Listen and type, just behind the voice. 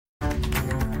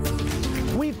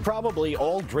probably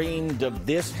all dreamed of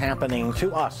this happening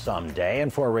to us someday,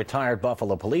 and for a retired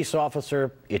Buffalo police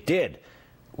officer, it did.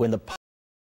 When the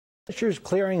Publishers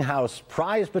Clearinghouse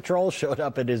Prize Patrol showed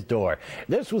up at his door.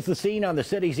 This was the scene on the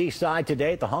city's east side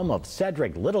today at the home of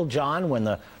Cedric Littlejohn when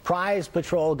the Prize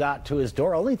Patrol got to his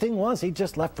door. Only thing was, he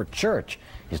just left for church.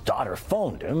 His daughter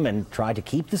phoned him and tried to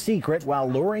keep the secret while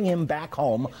luring him back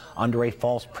home under a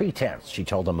false pretense. She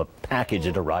told him a package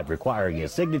had arrived requiring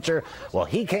his signature. Well,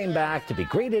 he came back to be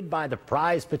greeted by the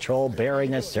Prize Patrol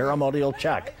bearing a ceremonial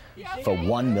check for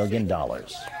 $1 million.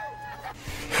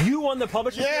 You won the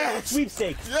Publishers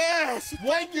sweepstakes. Yes!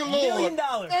 Thank you, Lord. $1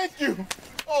 million. Thank you.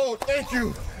 Oh, thank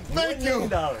you. Thank you. $1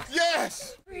 million.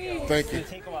 Yes! Thank you.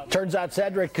 Turns out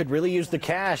Cedric could really use the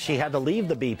cash. He had to leave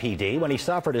the BPD when he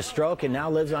suffered a stroke and now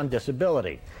lives on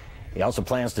disability. He also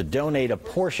plans to donate a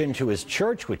portion to his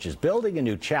church, which is building a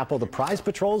new chapel. The Prize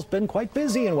Patrol's been quite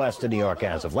busy in Western New York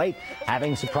as of late,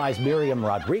 having surprised Miriam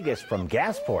Rodriguez from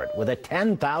Gasport with a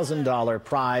 $10,000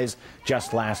 prize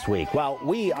just last week. Well,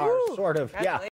 we are sort of,